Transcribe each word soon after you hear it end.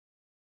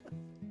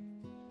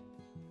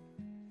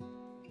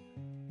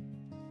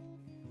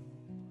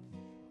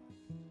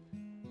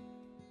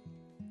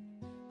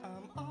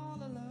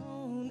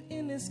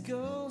this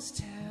ghost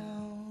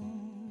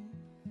town.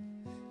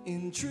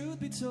 In truth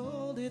be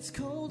told, it's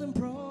cold and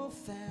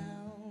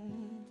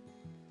profound.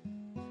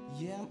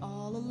 Yeah, I'm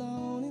all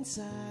alone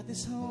inside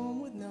this home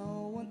with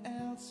no one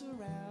else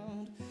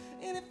around,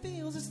 and it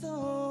feels as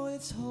though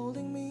it's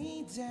holding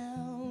me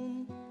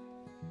down.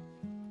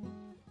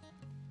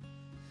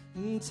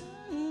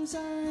 Sometimes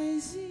I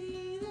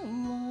see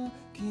them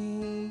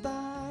walking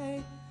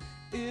by.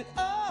 It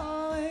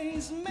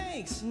always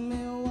makes me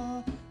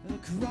want to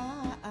cry.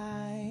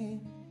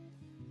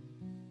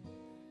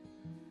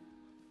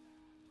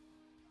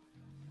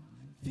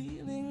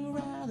 Feeling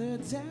rather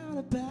down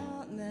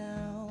about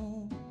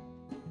now.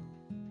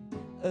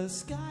 A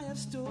sky of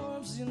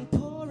storms and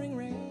pouring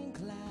rain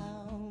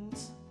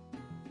clouds.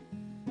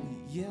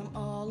 Yeah, I'm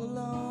all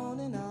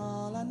alone and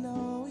all I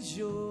know is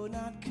you're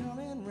not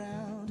coming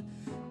round,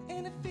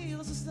 and it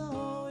feels as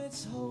though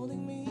it's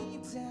holding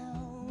me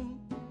down.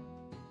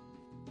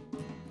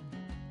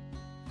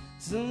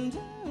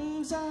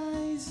 Sometimes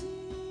I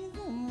see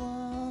them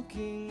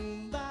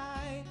walking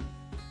by.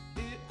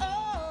 It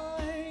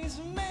always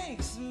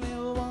makes me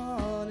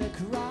wanna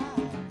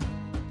cry.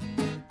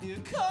 You're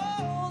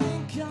cold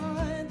and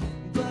kind,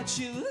 but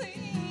you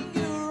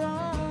linger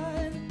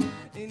on,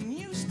 and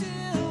you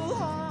still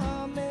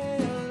harm me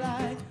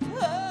like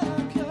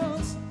a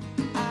ghost.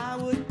 I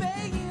would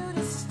beg you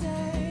to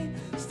stay,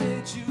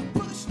 instead you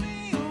push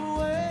me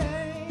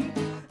away.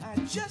 I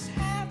just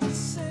have to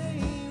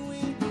say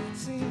we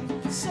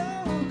seem so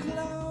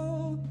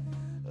close,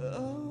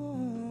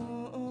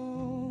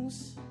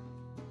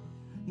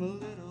 my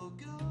little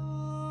ghost.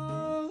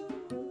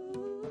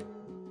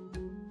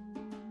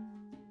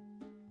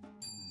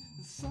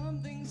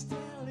 Something's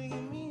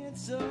telling me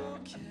it's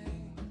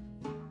okay,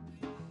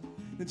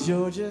 that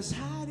you're just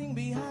hiding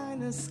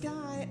behind a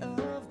sky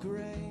of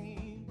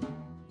gray.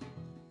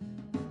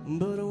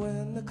 But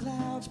when the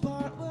clouds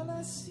part, well,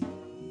 I see